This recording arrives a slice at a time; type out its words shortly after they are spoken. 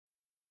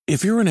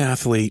If you're an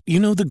athlete, you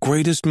know the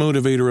greatest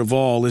motivator of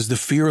all is the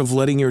fear of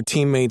letting your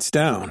teammates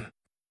down.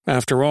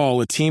 After all,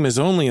 a team is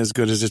only as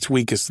good as its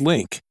weakest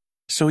link.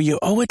 So you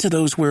owe it to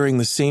those wearing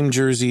the same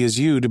jersey as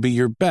you to be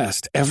your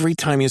best every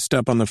time you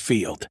step on the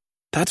field.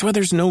 That's why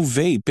there's no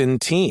vape in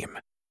team.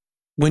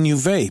 When you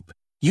vape,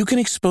 you can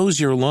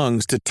expose your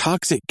lungs to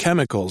toxic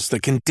chemicals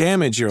that can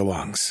damage your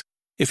lungs.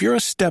 If you're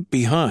a step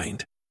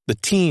behind, the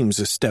team's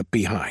a step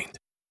behind.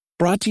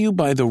 Brought to you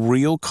by The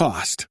Real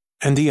Cost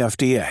and the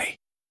FDA.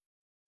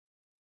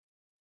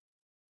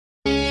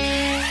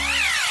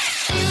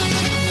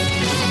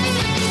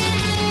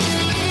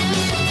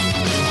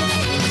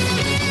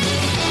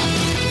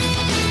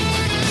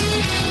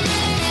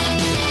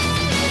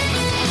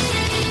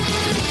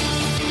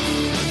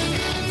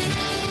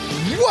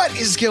 What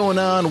is going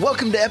on?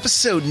 Welcome to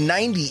episode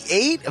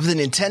 98 of the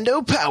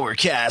Nintendo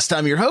Powercast.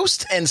 I'm your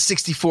host,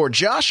 N64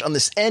 Josh, on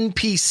this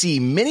NPC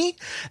Mini.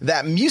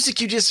 That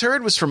music you just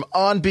heard was from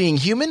On Being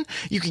Human.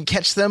 You can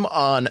catch them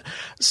on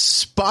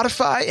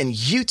Spotify and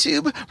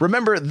YouTube.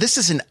 Remember, this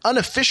is an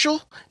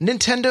unofficial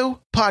Nintendo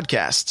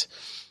podcast.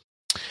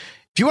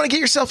 If you want to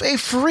get yourself a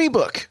free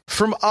book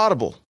from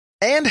Audible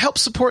and help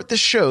support this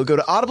show, go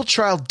to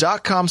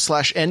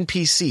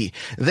audibletrial.com/NPC.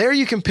 There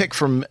you can pick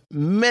from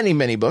many,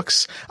 many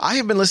books. I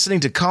have been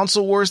listening to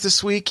Console Wars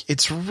this week.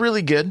 It's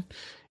really good.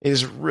 It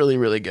is really,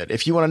 really good.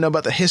 If you want to know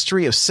about the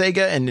history of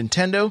Sega and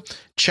Nintendo,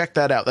 check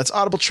that out. That's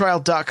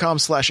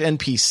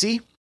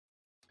audibletrial.com/NPC.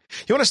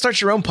 You want to start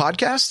your own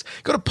podcast?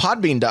 Go to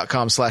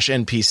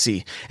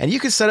podbean.com/NPC, and you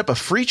can set up a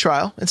free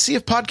trial and see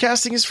if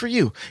podcasting is for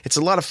you. It's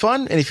a lot of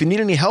fun, and if you need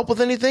any help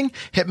with anything,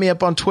 hit me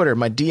up on Twitter.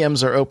 My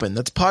DMs are open.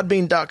 That's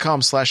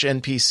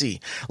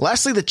podbean.com/NPC.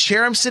 Lastly, the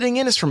chair I'm sitting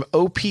in is from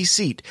OP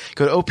Seat.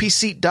 Go to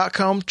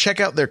opseat.com, check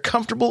out their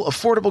comfortable,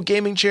 affordable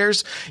gaming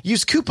chairs.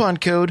 Use coupon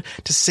code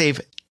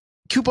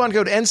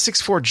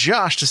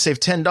N64Josh to save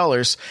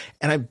 $10,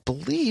 and I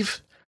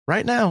believe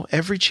right now,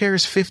 every chair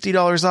is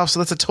 $50 off, so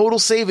that's a total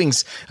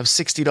savings of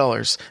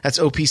 $60. That's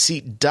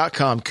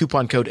opseat.com,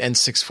 coupon code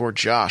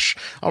N64Josh.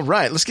 All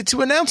right, let's get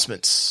to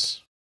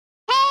announcements.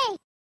 Hey,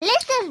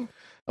 listen!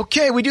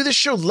 Okay, we do this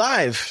show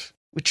live.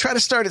 We try to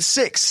start at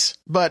 6,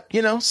 but,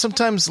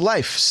 sometimes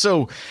life.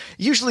 So,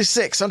 usually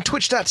 6 on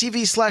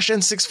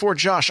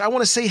twitch.tv/N64Josh. I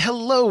want to say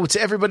hello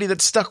to everybody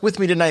that stuck with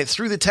me tonight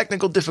through the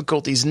technical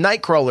difficulties.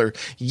 Nightcrawler,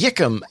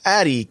 Yickum,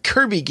 Addy,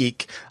 Kirby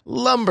Geek,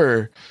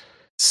 Lumber,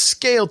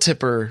 Scale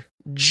Tipper,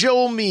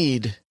 Joel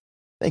Mead.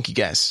 Thank you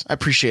guys. I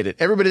appreciate it.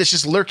 Everybody that's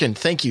just lurking,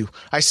 thank you.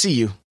 I see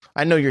you.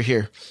 I know you're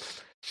here.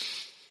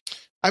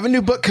 I have a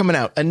new book coming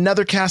out,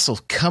 Another Castle,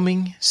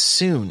 coming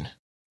soon.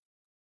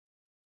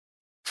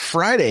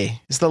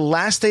 Friday is the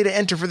last day to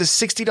enter for the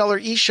 $60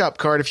 eShop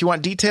card. If you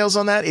want details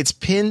on that, it's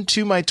pinned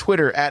to my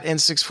Twitter at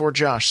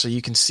N64Josh, so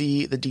you can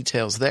see the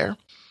details there.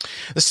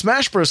 The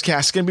Smash Bros.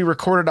 Cast is going to be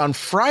recorded on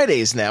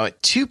Fridays now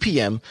at 2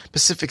 p.m.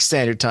 Pacific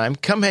Standard Time.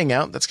 Come hang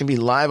out. That's going to be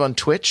live on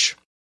Twitch.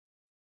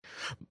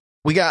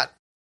 We got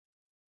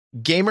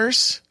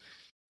gamers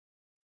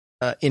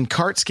in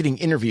carts getting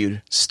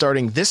interviewed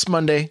starting this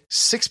Monday,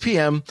 6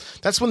 p.m.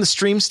 That's when the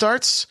stream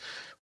starts.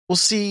 We'll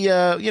see,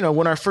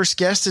 when our first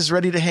guest is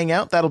ready to hang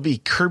out. That'll be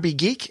Kirby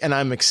Geek, and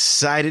I'm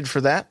excited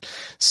for that.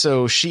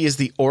 So she is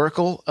the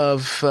oracle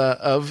of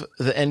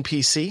the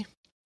NPC.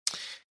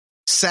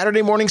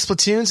 Saturday morning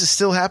Splatoons is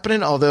still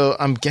happening, although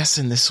I'm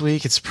guessing this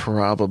week it's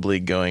probably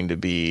going to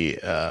be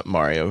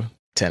Mario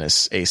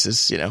Tennis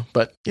Aces,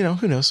 but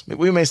who knows?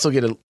 We may still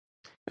get a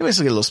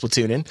little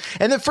Splatoon in.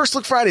 And then First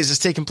Look Fridays is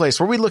taking place,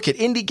 where we look at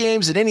indie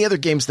games and any other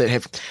games that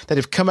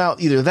have come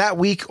out either that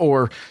week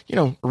or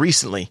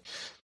recently.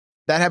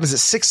 That happens at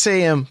 6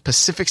 a.m.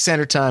 Pacific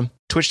Standard Time,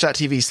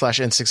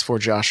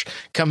 twitch.tv/N64Josh.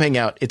 Come hang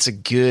out. It's a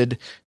good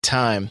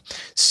time.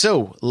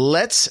 So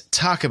let's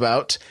talk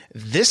about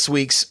this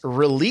week's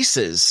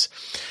releases.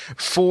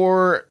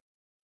 For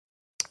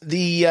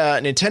the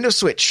Nintendo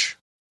Switch,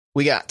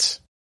 we got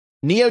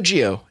Neo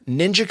Geo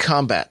Ninja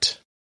Combat.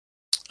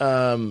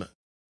 We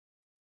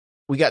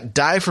got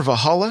Die for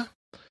Valhalla,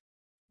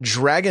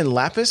 Dragon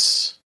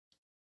Lapis,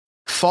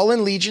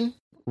 Fallen Legion,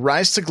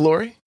 Rise to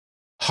Glory,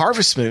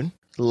 Harvest Moon,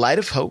 Light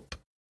of Hope,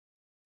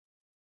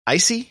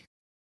 Icy,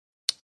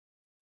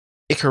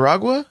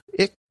 Ikaruga.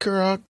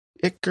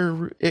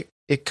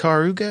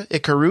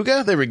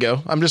 There we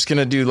go. I'm just going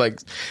to do like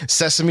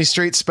Sesame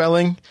Street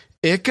spelling.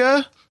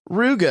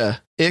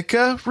 Ikaruga.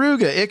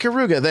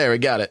 There, we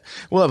got it.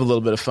 We'll have a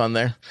little bit of fun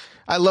there.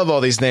 I love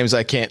all these names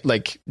I can't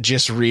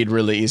just read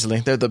really easily.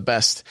 They're the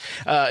best.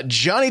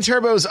 Johnny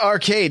Turbo's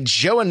Arcade,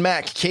 Joe and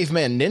Mac,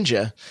 Caveman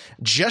Ninja,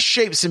 Just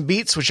Shapes and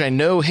Beats, which I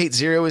know Hate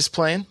Zero is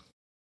playing.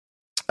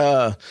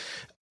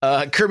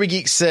 Kirby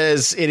Geek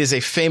says it is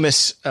a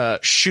famous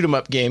shoot 'em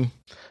up game.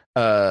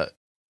 Ikaruga.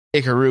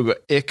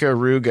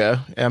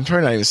 I'm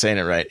probably not even saying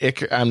it right.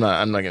 I'm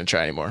not going to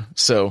try anymore.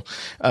 So,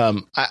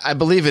 I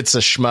believe it's a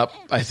shmup.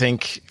 I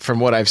think from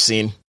what I've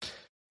seen,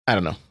 I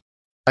don't know.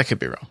 I could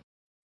be wrong.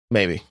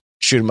 Maybe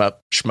shoot 'em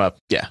up, shmup.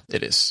 Yeah,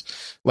 it is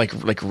like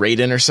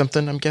Raiden or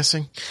something. I'm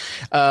guessing.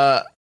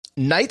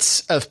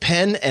 Knights of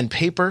Pen and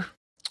Paper,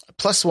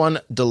 +1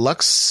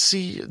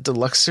 Deluxer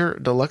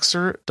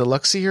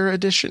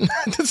edition.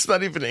 That's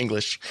not even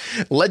English.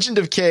 Legend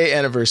of K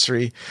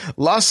Anniversary.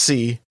 Lost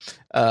Sea.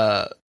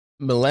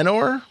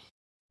 Millenor,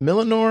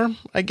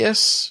 I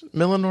guess.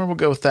 Millenor, we'll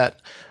go with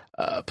that.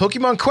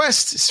 Pokemon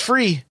Quest is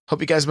free.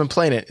 Hope you guys have been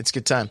playing it. It's a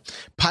good time.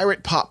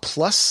 Pirate Pop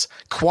Plus,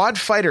 Quad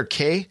Fighter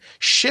K,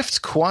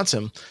 Shift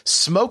Quantum,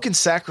 Smoke and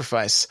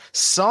Sacrifice,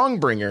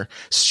 Songbringer,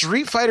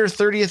 Street Fighter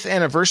 30th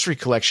Anniversary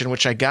Collection,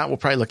 which I got. We'll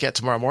probably look at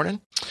tomorrow morning.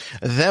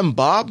 Them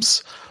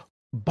Bombs,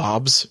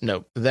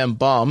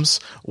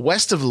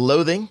 West of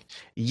Loathing,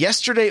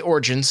 Yesterday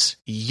Origins,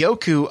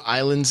 Yoku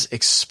Islands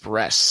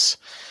Express.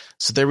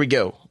 So there we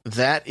go.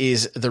 That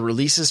is the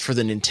releases for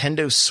the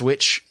Nintendo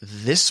Switch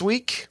this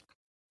week.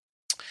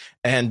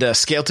 And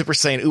Scale Tipper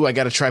saying, "Ooh, I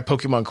got to try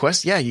Pokemon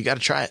Quest." Yeah, you got to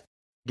try it.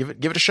 Give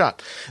it a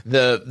shot.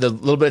 The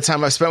little bit of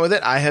time I've spent with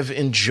it, I have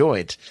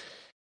enjoyed.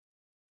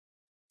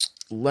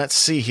 Let's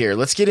see here.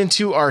 Let's get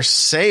into our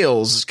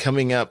sales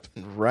coming up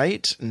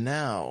right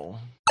now.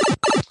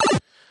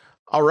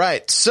 All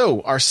right,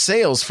 so our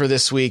sales for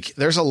this week.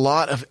 There's a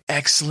lot of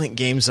excellent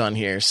games on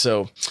here.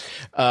 So,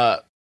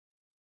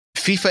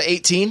 FIFA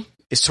 18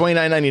 is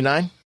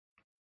 $29.99.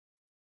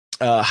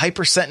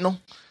 Hyper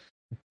Sentinel,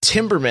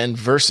 Timberman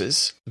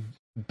versus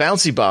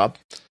Bouncy Bob,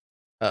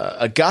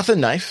 Agatha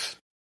Knife,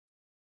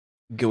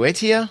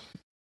 Goetia,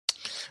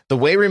 The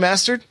Way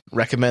Remastered,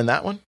 recommend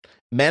that one.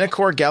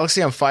 Manicore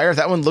Galaxy on Fire,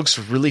 that one looks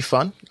really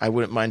fun. I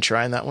wouldn't mind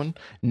trying that one.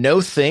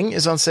 No Thing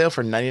is on sale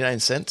for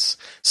 99 cents.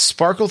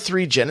 Sparkle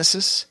 3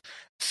 Genesis,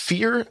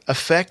 Fear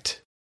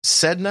Effect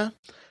Sedna,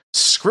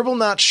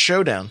 Scribblenauts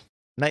Showdown,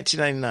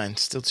 $19.99,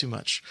 still too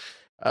much.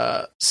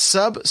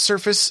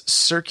 Subsurface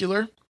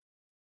Circular,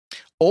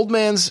 Old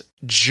Man's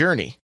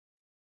Journey,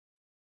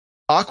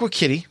 Aqua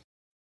Kitty,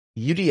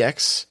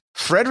 UDX,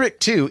 Frederick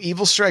 2,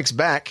 Evil Strikes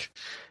Back,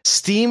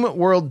 Steam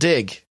World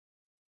Dig,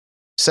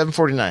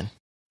 $7.49.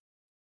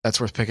 That's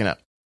worth picking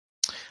up.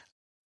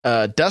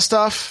 Dust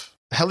Off,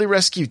 Heli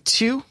Rescue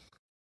 2,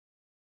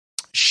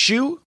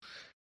 Shoe,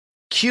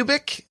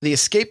 Cubic, The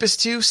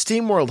Escapist 2,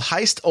 Steam World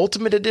Heist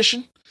Ultimate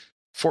Edition,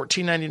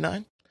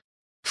 $14.99.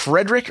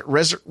 Frederick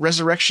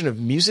Resurrection of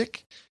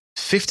Music,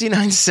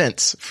 59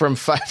 cents from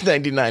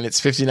 $5.99. It's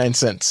 59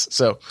 cents.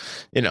 So,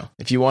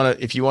 if you want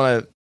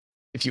to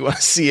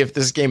see if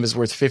this game is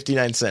worth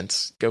 59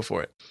 cents, go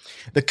for it.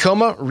 The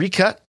Coma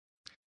Recut,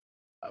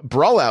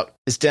 Brawlout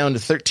is down to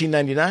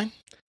 $13.99.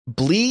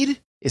 Bleed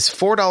is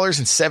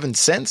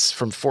 $4.07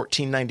 from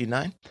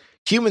 $14.99.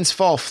 Humans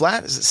Fall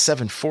Flat is at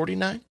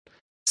 $7.49.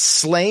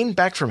 Slain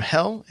Back from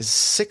Hell is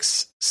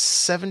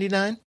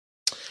 $6.79.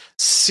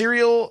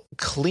 Serial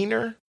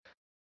Cleaner,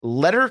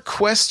 Letter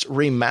Quest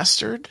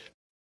Remastered,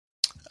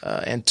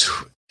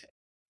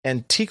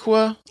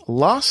 Antiqua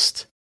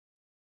Lost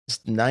is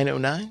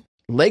 $9.09.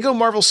 Lego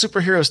Marvel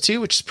Superheroes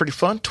 2, which is pretty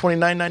fun,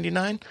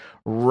 $29.99.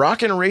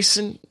 Rockin'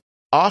 Racing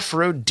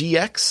Off-Road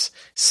DX,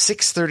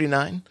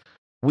 $6.39.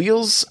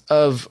 Wheels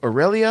of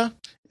Aurelia,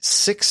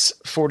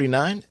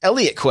 $6.49.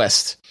 Elliot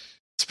Quest,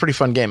 it's a pretty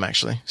fun game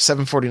actually,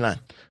 $7.49.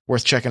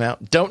 Worth checking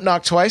out. Don't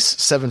Knock Twice,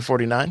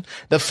 $7.49.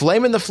 The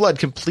Flame in the Flood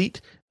Complete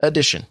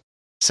Edition,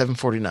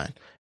 $7.49.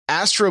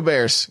 Astro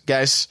Bears,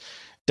 guys,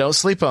 don't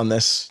sleep on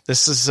this.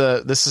 This is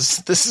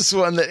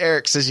one that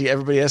Eric says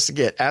everybody has to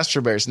get.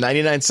 Astro Bears,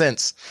 99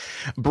 cents.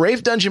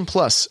 Brave Dungeon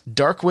Plus,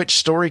 Dark Witch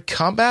Story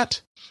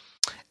Combat,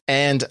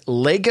 and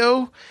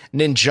Lego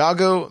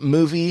Ninjago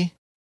Movie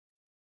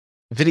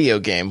video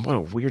game. What a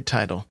weird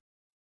title.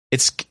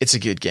 It's a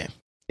good game.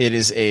 It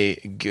is a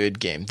good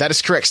game. That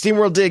is correct.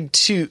 SteamWorld Dig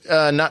 2,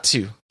 not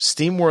 2.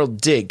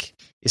 SteamWorld Dig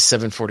is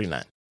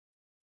 $7.49.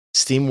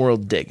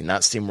 SteamWorld Dig,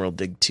 not SteamWorld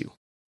Dig 2.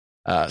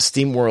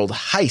 SteamWorld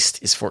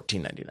Heist is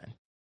 $14.99.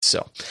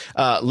 So,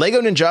 Lego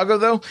Ninjago,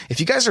 though,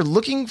 if you guys are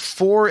looking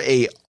for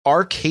a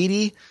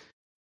arcadey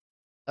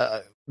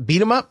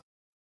beat 'em up,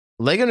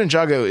 Lego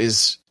Ninjago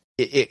is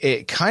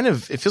it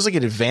feels like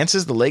it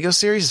advances the Lego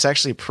series. It's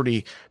actually a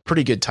pretty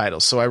good title,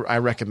 so I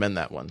recommend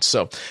that one.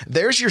 So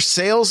there's your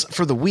sales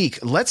for the week.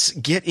 Let's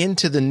get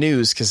into the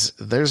news because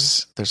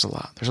there's a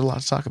lot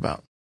to talk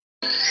about.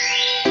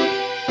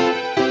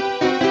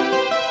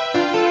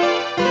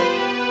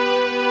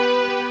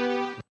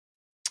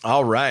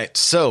 All right.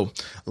 So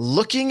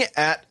looking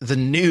at the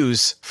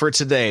news for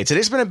today,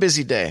 today's been a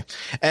busy day,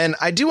 and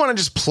I do want to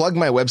just plug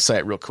my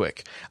website real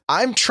quick.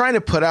 I'm trying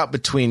to put out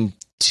between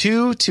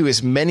 2 to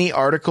as many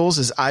articles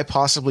as I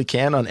possibly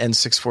can on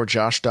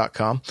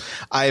n64josh.com.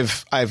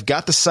 I've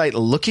got the site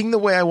looking the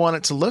way I want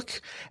it to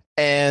look,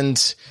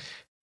 and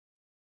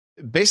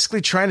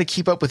basically trying to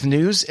keep up with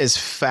news as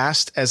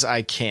fast as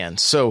I can.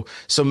 So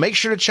make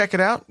sure to check it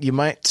out. You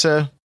might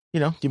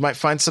you might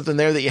find something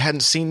there that you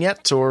hadn't seen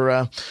yet,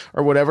 or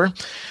whatever.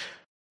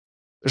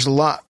 There's a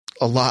lot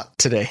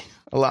today.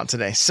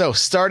 So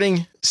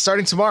starting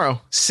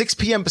tomorrow, 6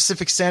 p.m.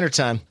 Pacific Standard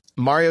Time,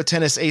 Mario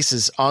Tennis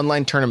Aces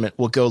online tournament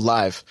will go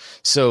live.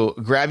 So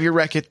grab your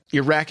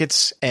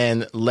rackets,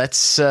 and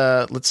let's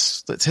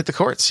hit the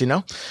courts.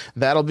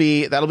 That'll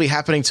be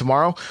happening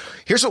tomorrow.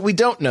 Here's what we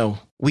don't know.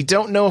 We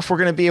don't know if we're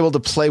going to be able to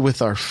play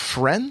with our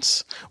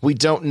friends. We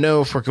don't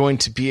know if we're going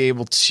to be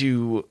able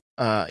to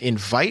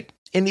invite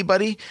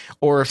anybody,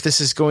 or if this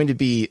is going to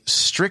be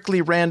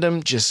strictly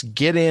random. Just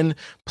get in,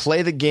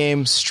 play the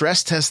game,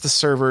 stress test the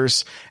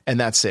servers, and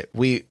that's it.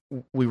 We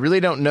really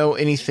don't know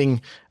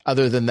anything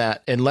other than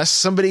that, unless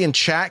somebody in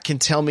chat can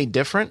tell me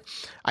different.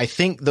 I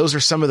think those are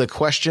some of the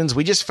questions.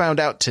 We just found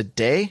out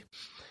today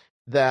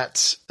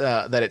that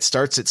it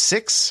starts at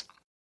 6,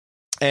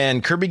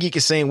 and Kirby Geek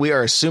is saying we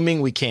are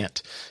assuming we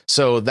can't.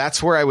 So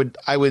that's where I would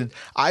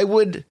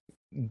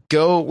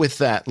go with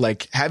that.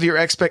 Like, have your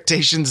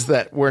expectations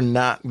that we're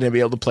not going to be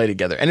able to play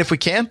together. And if we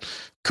can,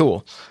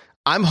 cool.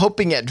 I'm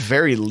hoping at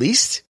very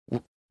least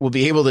we'll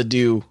be able to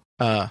do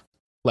I'll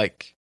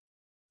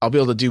be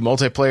able to do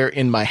multiplayer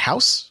in my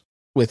house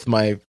with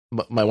my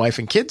wife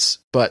and kids,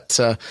 but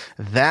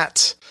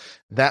that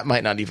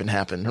might not even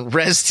happen.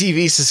 Res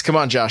TV says, "Come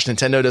on, Josh,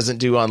 Nintendo doesn't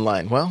do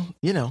online." Well,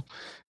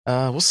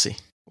 we'll see.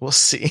 We'll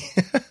see.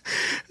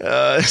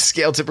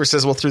 Scale Tipper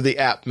says, "Well, through the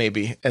app,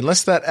 maybe."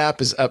 Unless that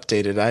app is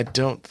updated, I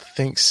don't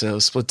think so.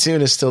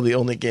 Splatoon is still the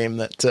only game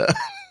that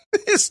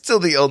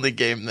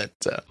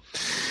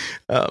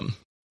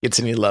gets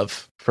any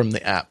love from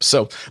the app.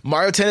 So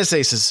Mario Tennis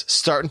Aces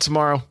starting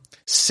tomorrow,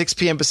 6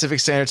 p.m. Pacific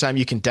Standard Time.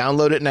 You can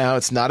download it now.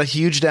 It's not a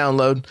huge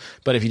download,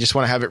 but if you just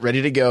want to have it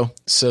ready to go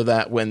so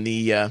that when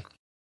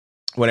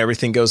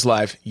everything goes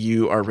live,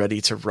 you are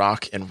ready to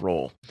rock and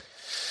roll.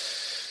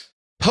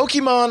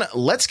 Pokemon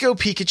Let's Go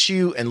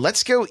Pikachu and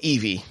Let's Go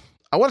Eevee.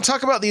 I want to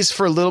talk about these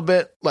for a little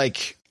bit.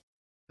 Like,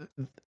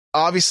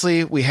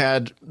 obviously, we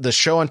had the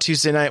show on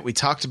Tuesday night. We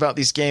talked about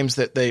these games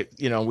that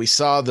we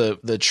saw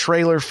the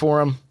trailer for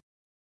them.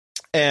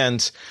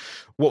 And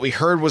what we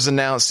heard was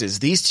announced is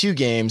these two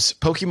games,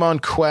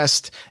 Pokemon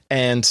Quest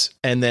and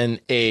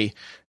then a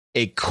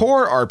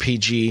core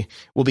RPG,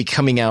 will be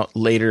coming out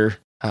later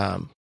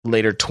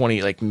mid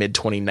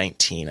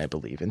 2019, I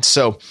believe. And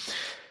so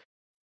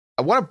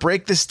I want to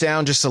break this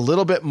down just a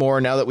little bit more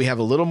now that we have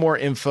a little more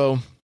info.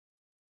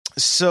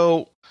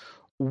 So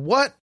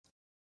what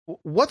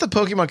the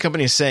Pokemon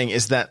Company is saying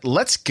is that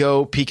Let's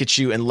Go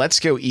Pikachu and Let's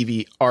Go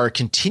Eevee are a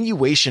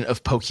continuation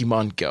of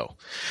Pokemon Go.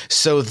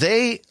 So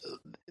they're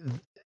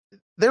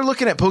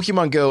looking at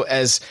Pokemon Go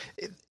as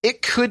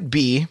it could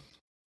be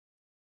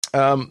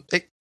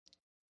it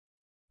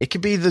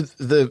could be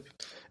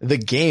the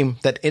game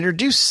that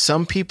introduced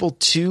some people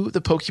to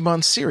the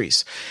Pokemon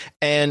series.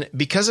 And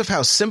because of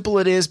how simple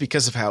it is,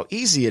 because of how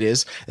easy it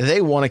is,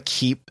 they want to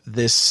keep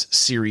this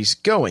series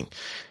going.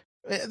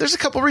 There's a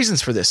couple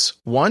reasons for this.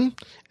 One,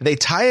 they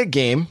tie a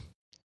game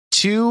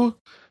to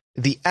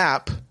the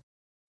app.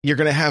 You're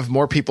going to have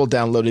more people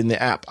downloading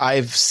the app.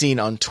 I've seen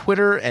on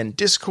Twitter and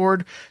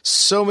Discord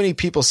so many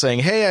people saying,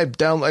 "Hey, I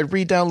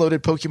re-downloaded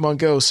Pokemon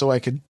Go so I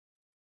could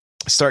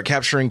start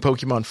capturing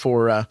Pokemon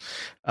for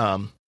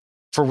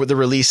the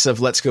release of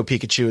Let's Go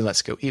Pikachu and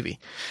Let's Go Eevee."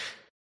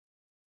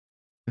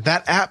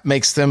 That app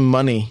makes them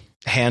money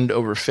hand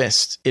over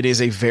fist. It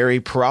is a very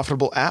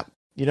profitable app.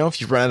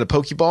 If you run out of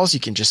Pokeballs, you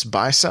can just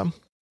buy some.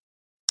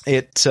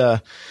 It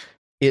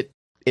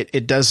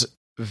does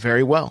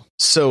very well.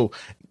 So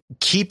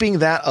keeping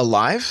that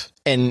alive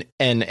and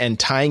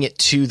tying it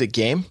to the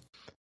game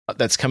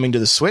that's coming to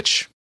the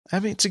Switch, I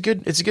mean, it's a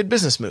good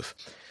business move.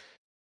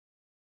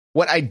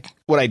 What I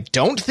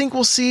don't think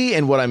we'll see,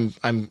 and what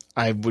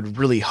I would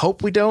really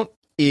hope we don't,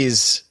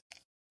 is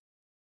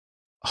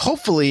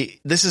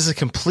hopefully this is a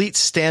complete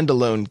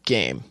standalone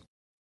game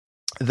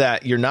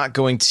that you're not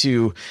going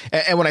to.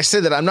 And when I say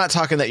that, I'm not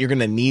talking that you're going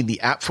to need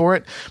the app for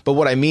it, but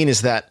what I mean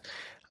is that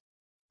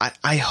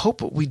I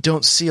hope we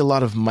don't see a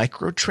lot of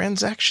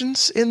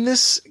microtransactions in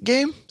this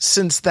game,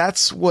 since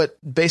that's what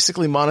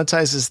basically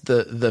monetizes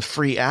the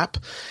free app.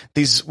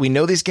 We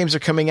know these games are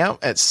coming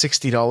out at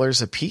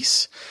 $60 a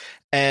piece.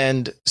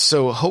 And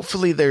so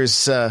hopefully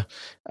there's a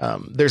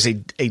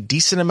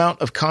decent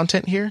amount of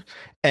content here,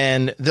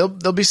 and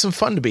there'll be some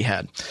fun to be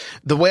had.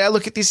 The way I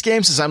look at these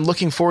games is I'm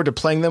looking forward to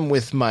playing them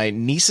with my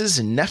nieces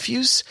and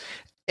nephews,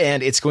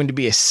 and it's going to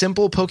be a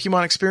simple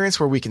Pokemon experience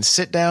where we can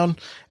sit down.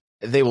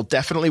 They will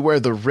definitely wear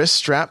the wrist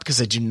strap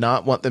because I do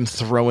not want them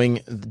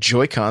throwing the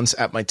Joy-Cons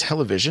at my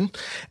television,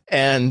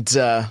 and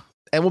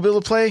we'll be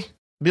able to play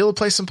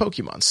some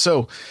Pokemon.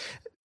 So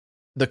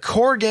the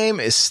core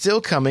game is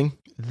still coming.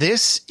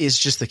 This is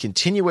just the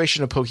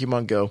continuation of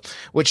Pokemon Go,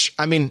 which,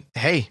 I mean,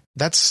 hey,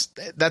 that's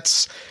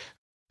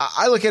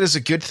I look at it as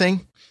a good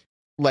thing.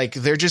 Like,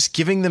 they're just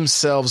giving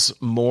themselves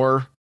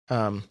more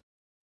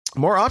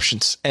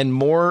options and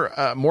more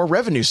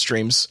revenue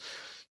streams,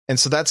 and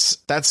so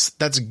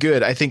that's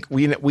good. I think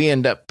we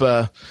end up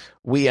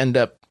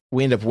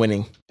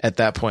winning at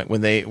that point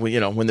when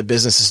when the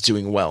business is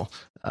doing well.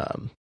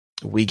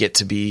 We get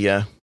to be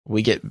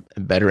we get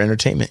better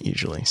entertainment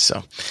usually.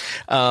 So,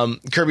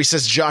 Kirby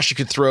says, Josh, you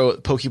could throw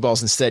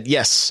Pokeballs instead.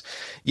 Yes.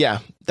 Yeah.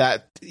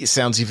 That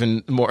sounds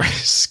even more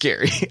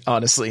scary,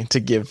 honestly, to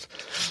give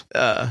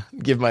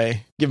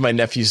my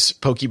nephews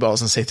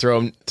Pokeballs and say,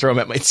 throw them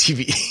at my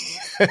TV,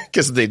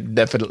 because they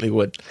definitely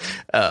would.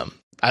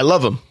 I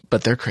love them,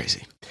 but they're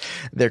crazy.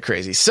 They're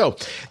crazy. So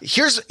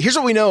here's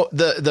what we know.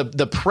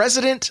 The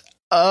president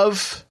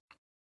of,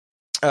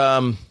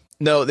 hang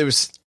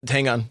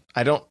on.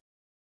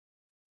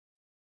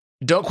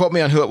 Don't quote me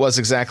on who it was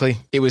exactly.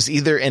 It was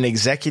either an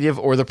executive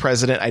or the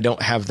president. I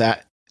don't have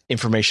that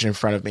information in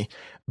front of me,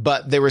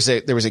 but there was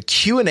a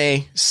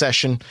Q&A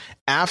session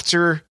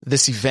after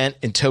this event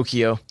in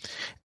Tokyo,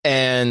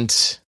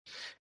 and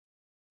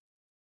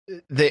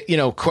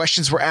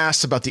questions were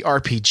asked about the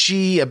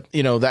RPG,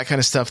 that kind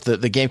of stuff,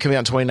 the game coming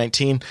out in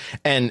 2019.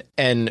 And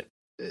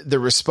the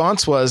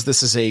response was,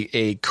 this is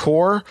a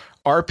core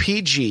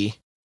RPG.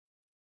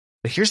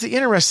 But here's the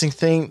interesting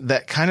thing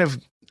that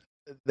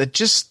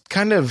just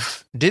kind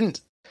of didn't,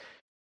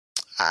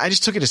 I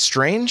just took it as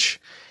strange,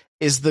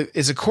 is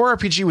a core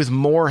RPG with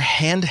more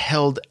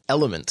handheld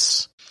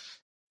elements.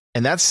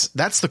 And that's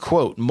the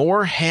quote,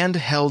 more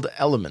handheld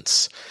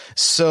elements.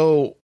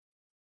 So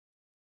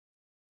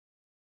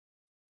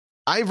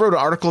I wrote an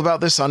article about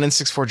this on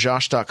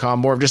n64josh.com,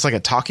 more of just like a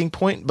talking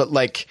point, but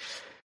like,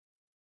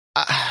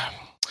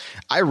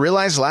 I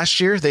realized last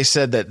year they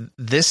said that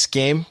this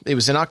game, it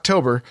was in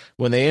October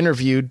when they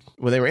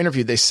were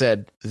interviewed, they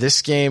said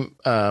this game,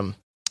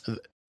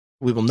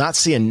 we will not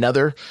see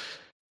another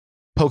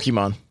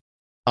Pokemon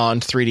on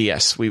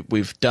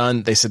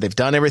 3DS. They said they've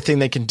done everything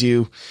they can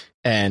do,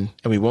 and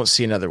we won't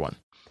see another one.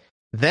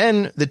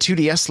 Then the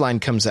 2DS line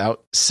comes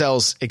out,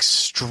 sells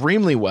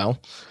extremely well.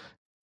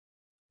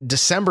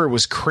 December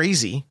was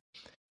crazy.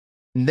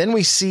 And then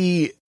we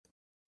see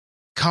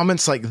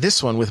comments like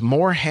this one with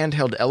more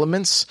handheld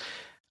elements.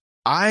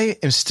 I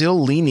am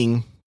still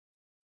leaning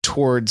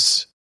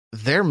towards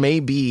there may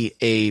be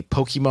a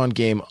Pokemon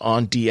game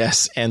on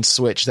DS and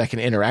Switch that can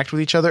interact with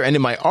each other. And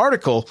in my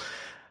article,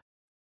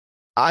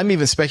 I'm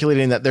even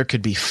speculating that there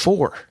could be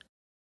 4.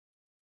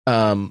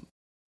 That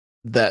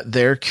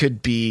there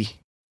could be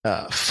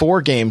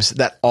 4 games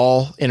that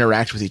all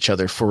interact with each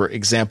other. For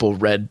example,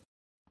 red,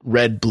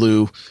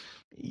 blue,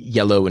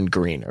 yellow, and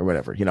green, or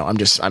whatever. I'm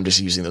just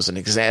using those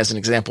as an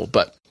example.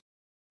 But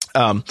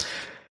I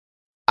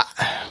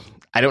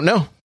don't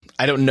know.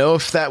 I don't know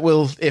if that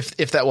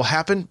will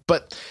happen.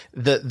 But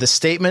the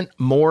statement,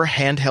 more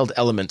handheld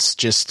elements,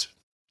 just,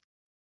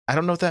 I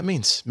don't know what that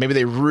means. Maybe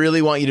they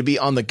really want you to be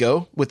on the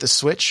go with the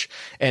Switch,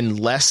 and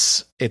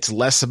it's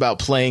less about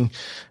playing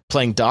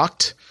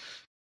docked.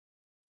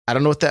 I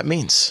don't know what that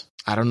means.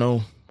 I don't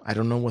know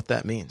what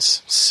that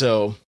means.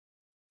 So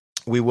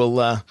we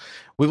will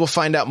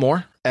find out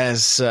more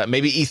as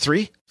maybe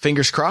E3,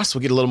 fingers crossed,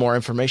 we'll get a little more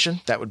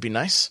information. That would be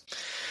nice.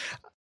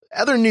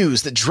 Other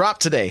news that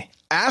dropped today.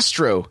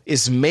 Astro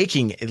is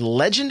making a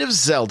Legend of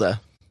Zelda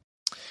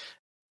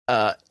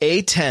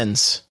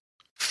A10s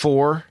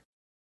for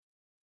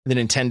the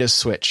Nintendo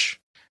Switch.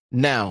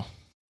 Now,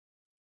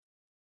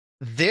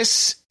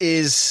 this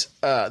is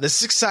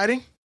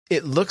exciting.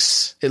 It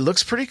looks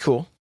pretty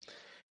cool.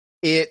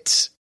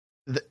 It's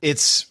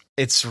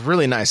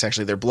really nice,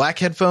 actually. They're black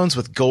headphones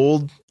with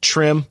gold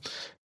trim.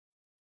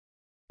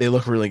 They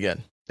look really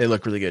good.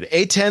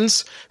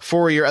 A10s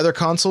for your other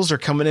consoles are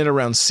coming in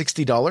around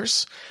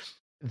 $60.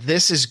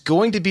 This is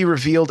going to be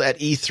revealed at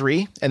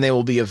E3, and they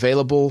will be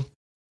available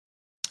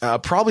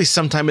probably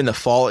sometime in the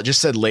fall. It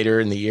just said later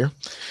in the year,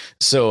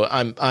 so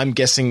I'm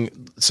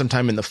guessing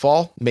sometime in the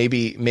fall,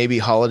 maybe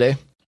holiday.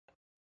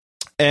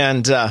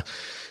 And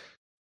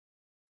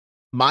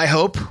my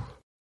hope,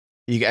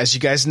 as you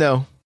guys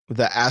know,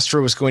 that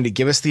Astro was going to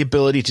give us the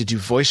ability to do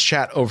voice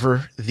chat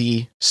over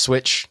the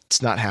Switch.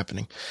 It's not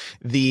happening.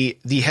 The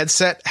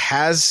headset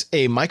has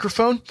a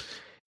microphone.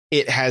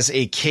 It has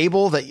a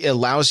cable that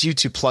allows you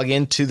to plug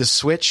into the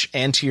Switch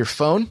and to your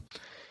phone.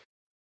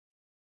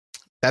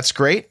 That's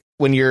great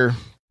when you're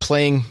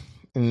playing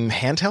in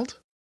handheld.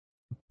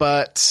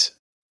 But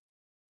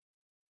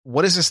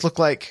what does this look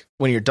like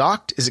when you're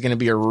docked? Is it going to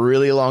be a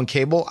really long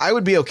cable? I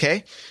would be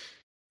okay,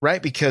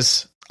 right?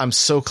 Because I'm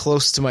so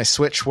close to my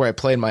Switch where I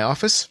play in my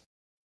office.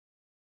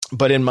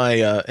 But in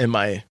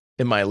my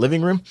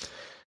living room,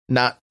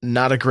 not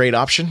a great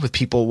option with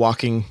people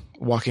walking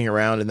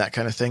around and that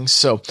kind of thing.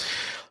 So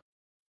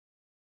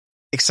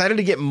excited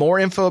to get more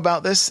info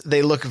about this.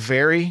 They look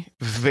very,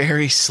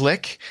 very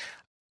slick.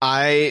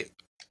 I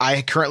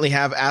currently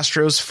have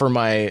Astros for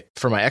my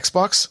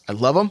Xbox. I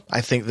love them.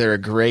 I think they're a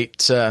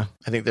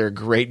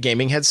great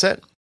gaming headset.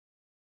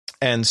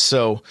 And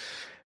so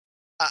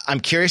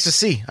I'm curious to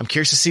see.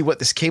 What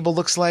this cable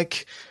looks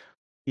like.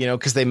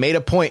 Because they made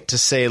a point to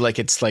say, like,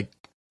 it's like,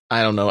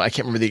 I don't know, I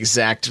can't remember the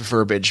exact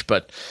verbiage,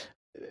 but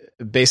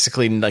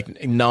basically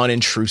like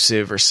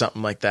non-intrusive or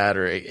something like that,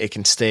 or it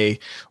can stay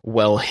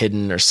well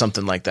hidden or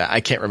something like that. I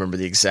can't remember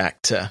the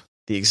exact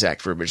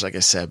verbiage, like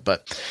I said,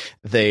 but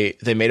they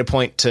made a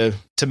point to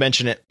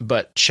mention it.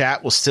 But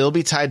chat will still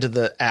be tied to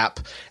the app,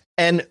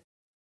 and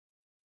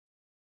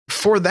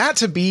for that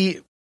to be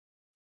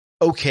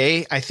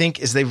okay, I think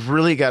is they've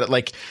really got it.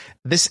 Like,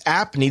 this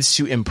app needs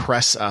to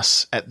impress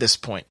us at this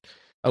point.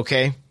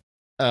 Okay.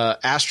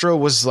 Astro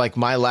was like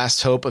my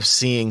last hope of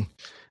seeing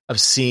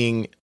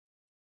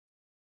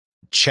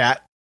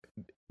chat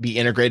be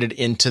integrated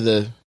into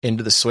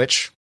the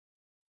Switch.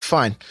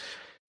 Fine.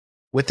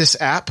 With this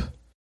app,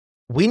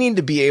 we need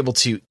to be able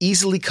to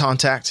easily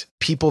contact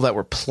people that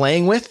we're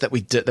playing with that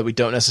we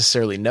don't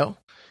necessarily know.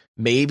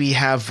 Maybe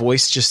have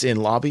voice just in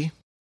lobby.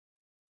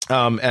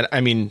 And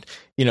I mean,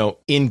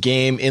 in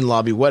game, in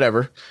lobby,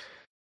 whatever.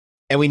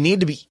 And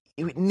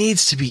it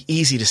needs to be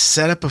easy to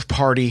set up a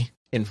party,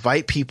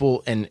 invite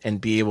people,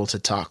 and be able to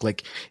talk.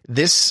 Like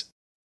this,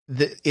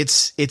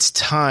 it's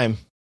time.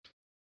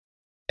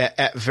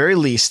 At very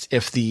least,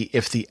 if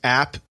the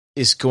app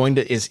is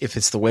if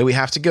it's the way we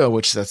have to go,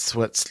 which that's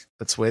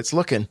the way it's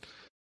looking,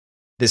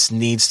 this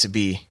needs to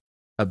be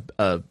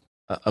a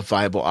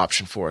viable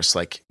option for us.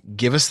 Like,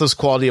 give us those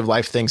quality of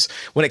life things.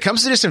 When it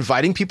comes to just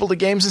inviting people to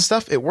games and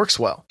stuff, it works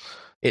well.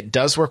 It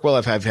does work well.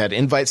 I've had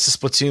invites to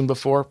Splatoon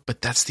before,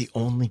 but that's the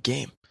only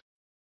game.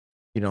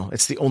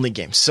 It's the only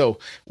game. So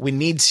we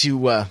need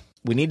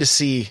to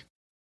see.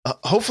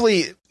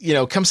 Hopefully,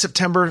 come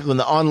September when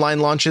the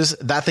online launches,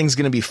 that thing's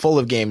going to be full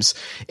of games,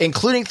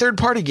 including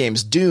third-party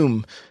games,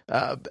 Doom,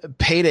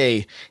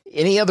 Payday,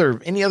 any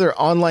other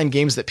online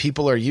games that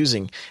people are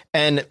using,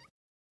 and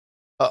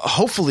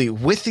hopefully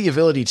with the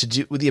ability to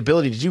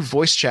do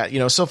voice chat.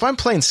 So if I'm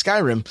playing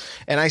Skyrim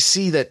and I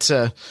see that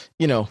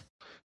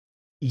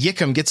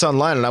Yickham gets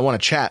online and I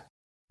want to chat,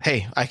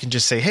 hey, I can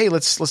just say, hey,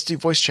 let's do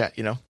voice chat.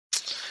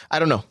 I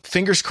don't know.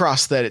 Fingers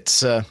crossed that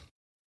it's.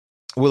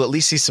 We'll at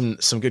least see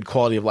some good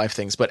quality of life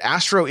things. But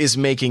Astro is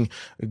making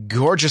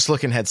gorgeous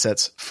looking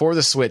headsets for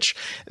the Switch.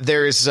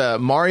 There's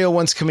Mario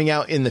ones coming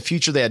out in the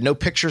future. They had no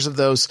pictures of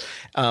those.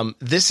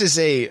 This is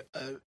a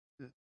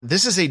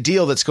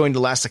deal that's going to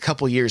last a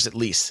couple years at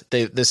least.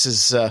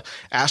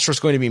 Astro's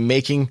going to be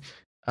making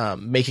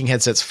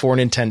headsets for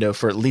Nintendo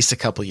for at least a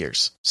couple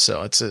years.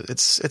 So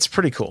it's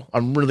pretty cool.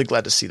 I'm really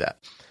glad to see that.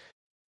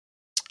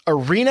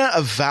 Arena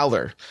of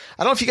Valor.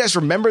 I don't know if you guys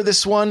remember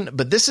this one,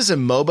 but this is a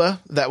MOBA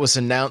that was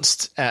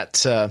announced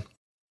at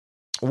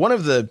one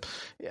of the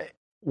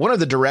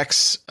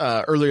directs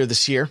earlier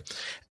this year.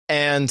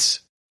 And,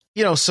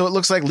 so it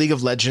looks like League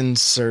of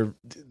Legends or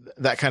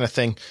that kind of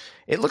thing.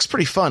 It looks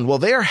pretty fun. Well,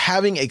 they are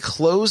having a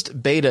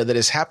closed beta that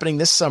is happening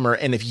this summer.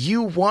 And if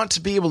you want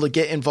to be able to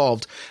get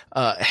involved,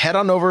 head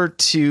on over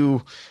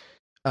to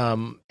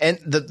and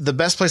the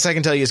best place I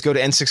can tell you is go to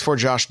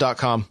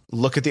n64josh.com,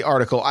 look at the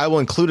article. I will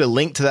include a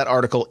link to that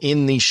article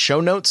in the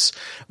show notes,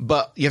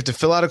 but you have to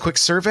fill out a quick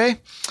survey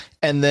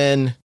and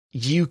then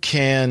you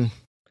can,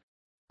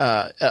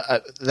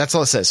 that's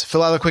all it says.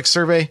 Fill out a quick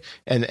survey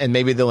and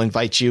maybe they'll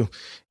invite you.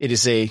 It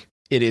is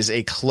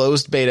a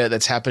closed beta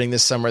that's happening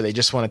this summer. They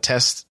just want to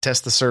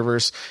test the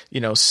servers,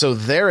 so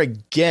there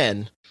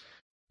again,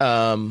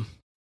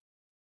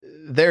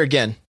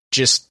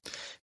 just,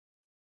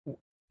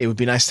 it would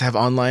be nice to have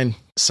online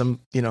some,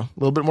 a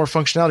little bit more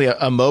functionality.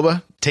 A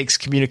MOBA takes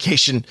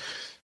communication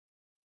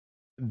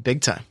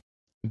big time.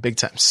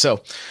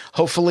 So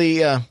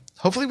hopefully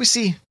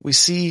we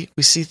see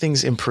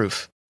things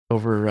improve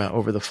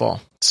over the fall.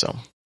 So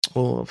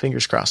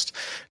fingers crossed.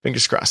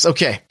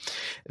 Okay.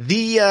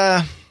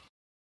 The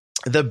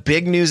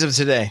big news of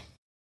today.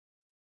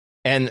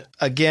 And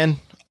again,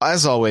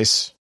 as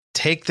always,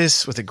 take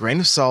this with a grain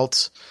of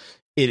salt.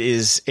 It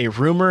is a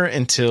rumor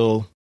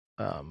until,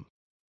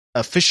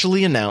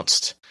 officially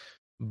announced,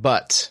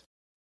 but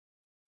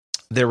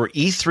there were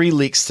E3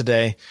 leaks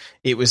today.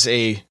 It was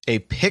a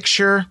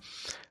picture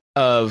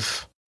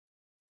of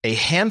a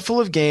handful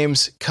of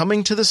games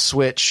coming to the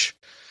Switch.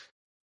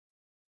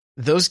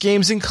 Those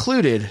games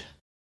included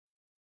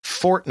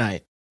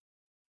Fortnite,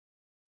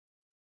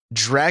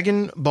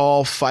 Dragon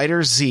Ball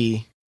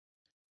FighterZ,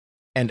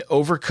 and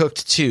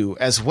Overcooked 2,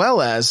 as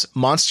well as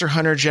Monster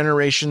Hunter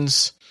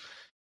Generations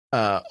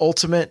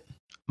Ultimate,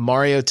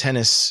 Mario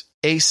Tennis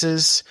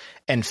Aces,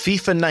 and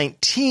FIFA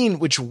 19,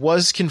 which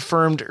was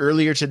confirmed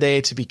earlier today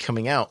to be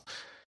coming out.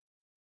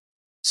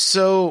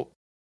 So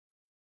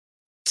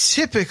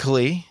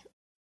typically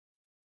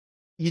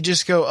you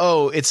just go,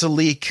 oh, it's a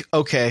leak.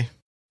 Okay,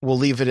 we'll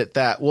leave it at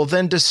that. Well,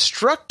 then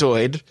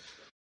Destructoid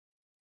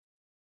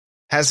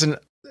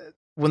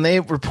when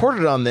they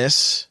reported on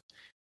this,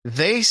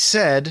 they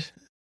said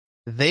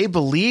they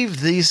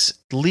believe these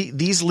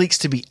leaks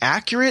to be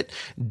accurate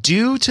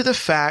due to the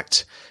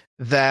fact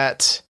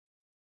that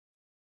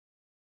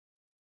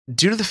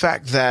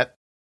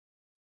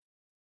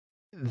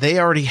they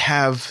already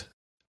have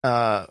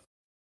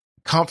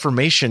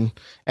confirmation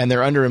and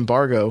they're under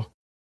embargo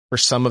for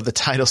some of the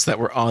titles that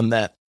were on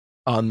that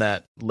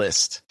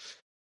list.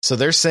 So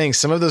they're saying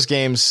some of those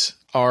games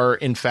are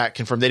in fact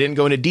confirmed. They didn't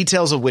go into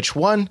details of which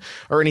one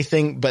or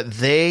anything, but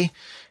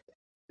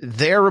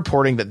they're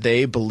reporting that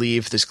they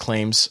believe these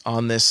claims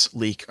on this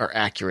leak are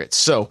accurate.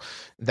 So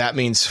that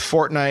means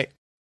Fortnite,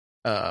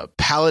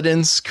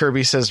 Paladins,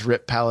 Kirby says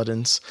rip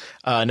Paladins,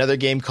 another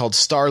game called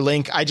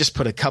Starlink. I just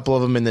put a couple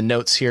of them in the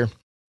notes here.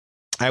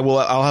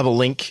 I'll have a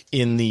link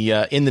in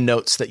the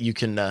notes that you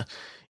can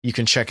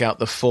check out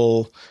the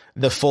full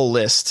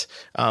list.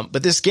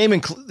 But this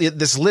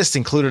this list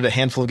included a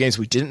handful of games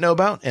we didn't know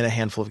about and a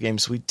handful of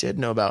games we did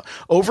know about.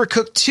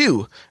 Overcooked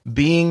 2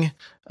 being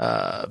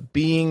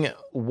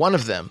one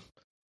of them.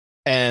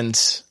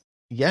 And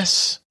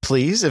yes,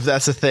 please, if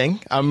that's a thing,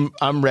 I'm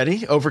ready.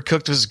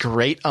 Overcooked was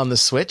great on the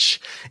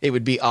Switch. It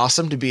would be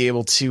awesome to be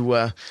able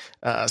to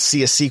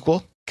see a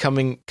sequel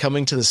coming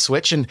to the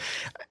Switch. And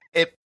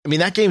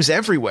that game's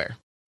everywhere.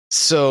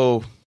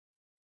 So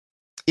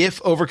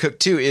if Overcooked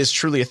 2 is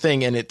truly a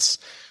thing, and it's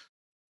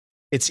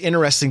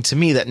interesting to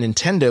me that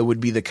Nintendo would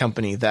be the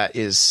company that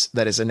is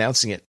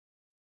announcing it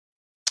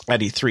at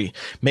E3.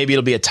 Maybe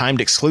it'll be a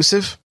timed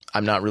exclusive.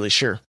 I'm not really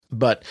sure.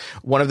 But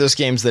one of those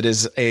games that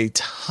is a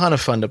ton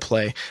of fun to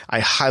play. I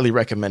highly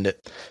recommend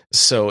it.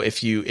 So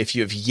if you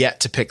have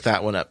yet to pick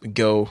that one up,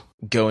 go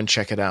and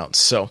check it out.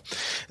 So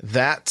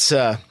that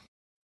is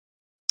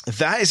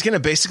going to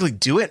basically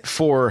do it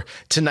for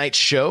tonight's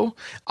show.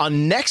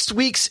 On next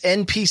week's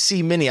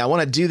NPC Mini, I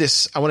want to do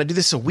this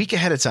a week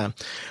ahead of time.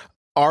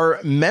 Our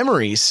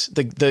memories,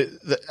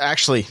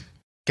 actually,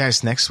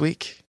 guys, next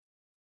week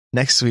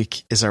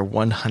is our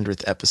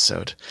 100th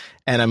episode,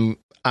 and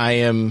I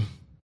am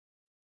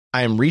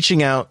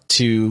reaching out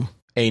to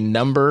a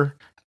number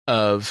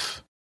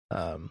of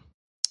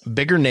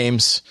bigger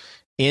names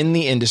in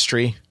the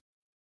industry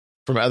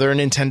from other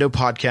Nintendo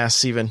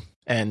podcasts even,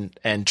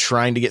 and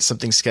trying to get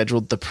something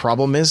scheduled. The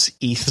problem is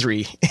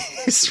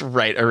E3 is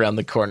right around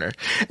the corner.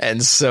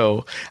 And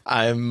so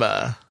I'm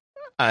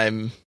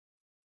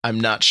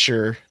not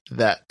sure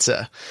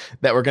that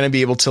we're going to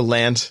be able to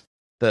land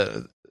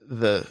the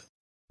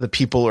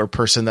people or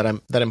person that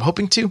I'm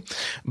hoping to,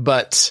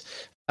 but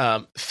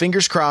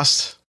fingers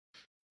crossed.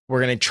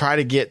 We're going to try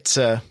to get,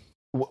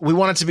 we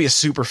want it to be a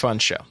super fun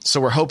show.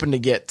 So we're hoping to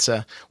get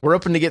some,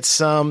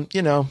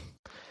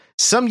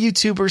 some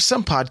YouTubers,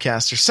 some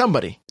podcasters,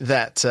 somebody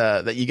that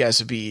you guys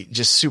would be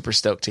just super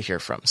stoked to hear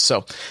from.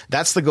 So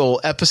that's the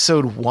goal.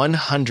 Episode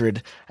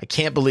 100. I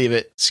can't believe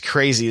it. It's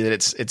crazy that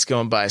it's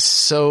going by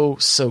so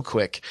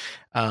quick.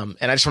 And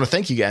I just want to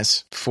thank you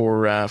guys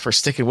for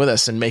sticking with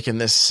us and making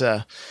this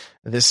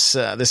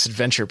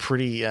adventure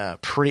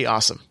pretty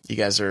awesome. You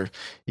guys are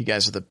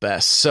the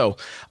best. So,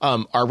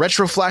 our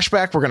retro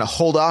flashback, we're going to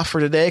hold off for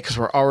today because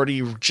we're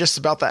already just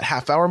about that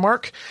half-hour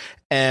mark.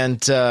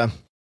 And,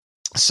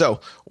 so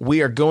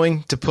we are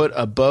going to put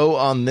a bow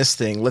on this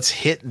thing. Let's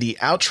hit the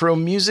outro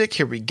music.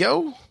 Here we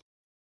go.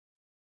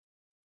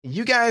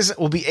 You guys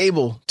will be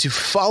able to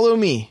follow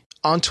me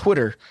on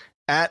Twitter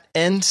at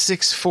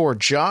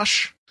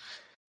N64Josh.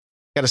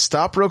 Got to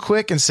stop real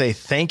quick and say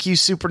thank you,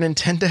 Super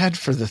Nintendo,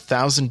 for the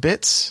 1,000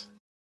 bits.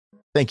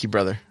 Thank you,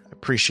 brother. I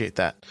appreciate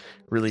that.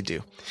 Really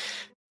do.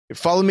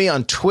 Follow me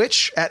on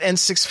Twitch at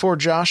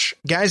N64Josh.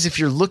 Guys, if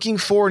you're looking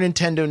for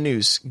Nintendo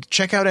news,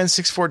 check out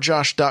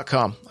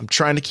N64Josh.com. I'm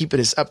trying to keep it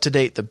as up to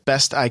date the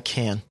best I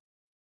can.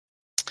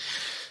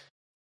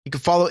 You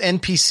can follow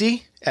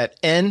NPC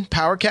at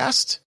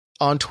NPowercast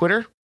on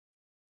Twitter.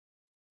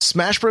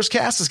 Smash Bros.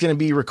 Cast is going to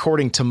be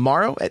recording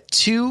tomorrow at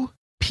 2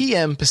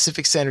 p.m.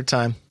 Pacific Standard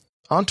Time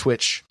on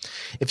Twitch.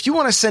 If you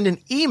want to send an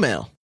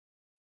email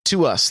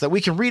to us that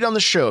we can read on the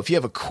show, if you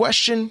have a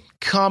question,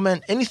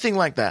 comment, anything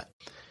like that,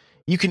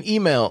 you can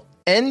email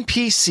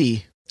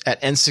npc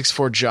at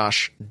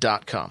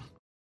n64josh.com.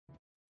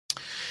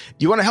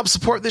 You want to help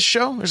support this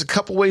show? There's a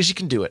couple ways you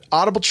can do it.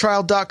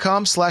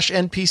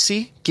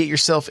 audibletrial.com/npc. Get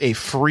yourself a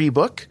free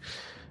book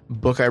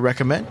I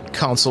recommend,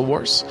 Console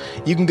Wars.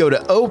 You can go to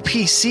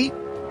opc.com.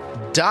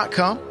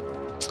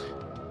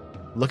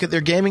 Look at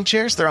their gaming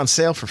chairs. They're on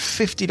sale for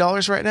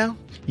 $50 right now.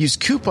 Use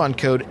coupon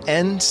code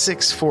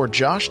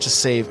N64Josh to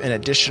save an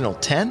additional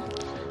 $10.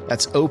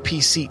 That's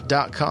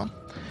opc.com.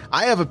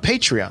 I have a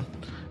Patreon.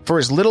 For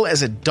as little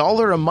as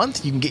 $1 a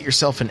month, you can get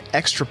yourself an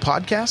extra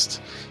podcast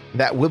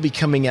that will be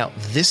coming out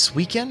this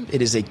weekend.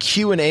 It is a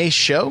Q&A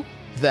show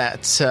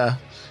that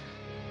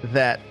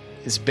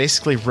is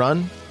basically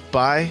run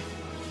by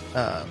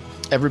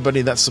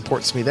everybody that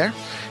supports me there,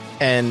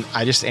 and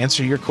I just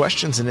answer your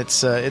questions, and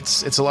it's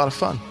a lot of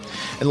fun.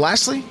 And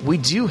lastly, we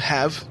do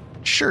have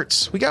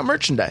shirts. We got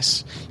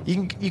merchandise.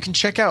 You can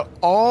check out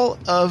all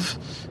of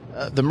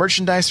the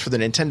merchandise for the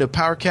Nintendo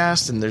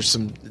Powercast, and there's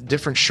some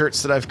different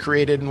shirts that I've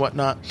created and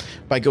whatnot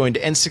by going to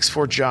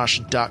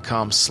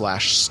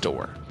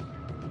n64josh.com/store.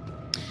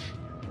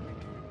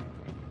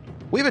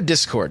 We have a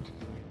Discord,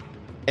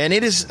 and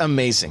it is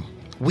amazing.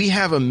 We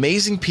have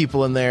amazing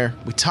people in there.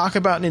 We talk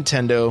about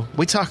Nintendo.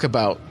 We talk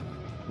about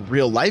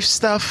real life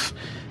stuff.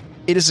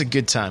 It is a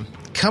good time.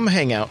 Come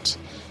hang out.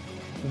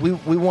 We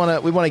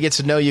want to get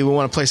to know you. We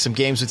want to play some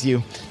games with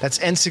you. That's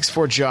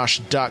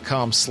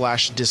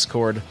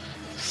n64josh.com/discord.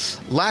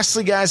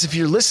 Lastly, guys, if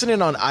you're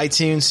listening on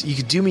iTunes, you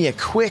could do me a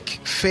quick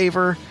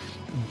favor.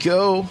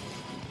 Go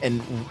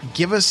and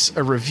give us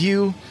a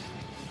review.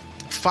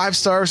 5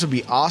 stars would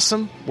be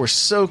awesome. We're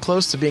so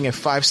close to being a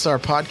 5-star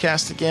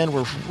podcast again.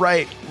 We're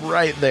right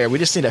there. We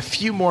just need a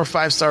few more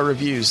 5-star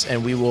reviews,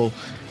 and we'll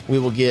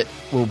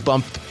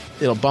bump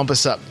it'll bump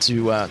us up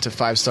to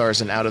 5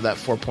 stars and out of that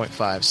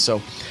 4.5.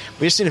 So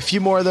we just need a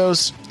few more of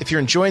those. If you're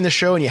enjoying the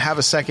show and you have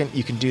a second,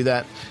 you can do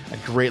that. I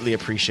greatly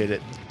appreciate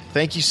it.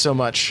 Thank you so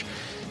much.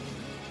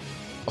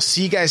 I'll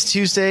see you guys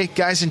Tuesday.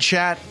 Guys in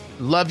chat,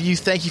 love you.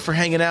 Thank you for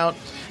hanging out.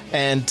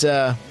 And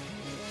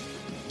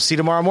see you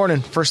tomorrow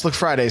morning. First Look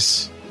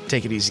Fridays.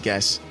 Take it easy,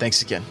 guys.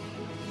 Thanks again.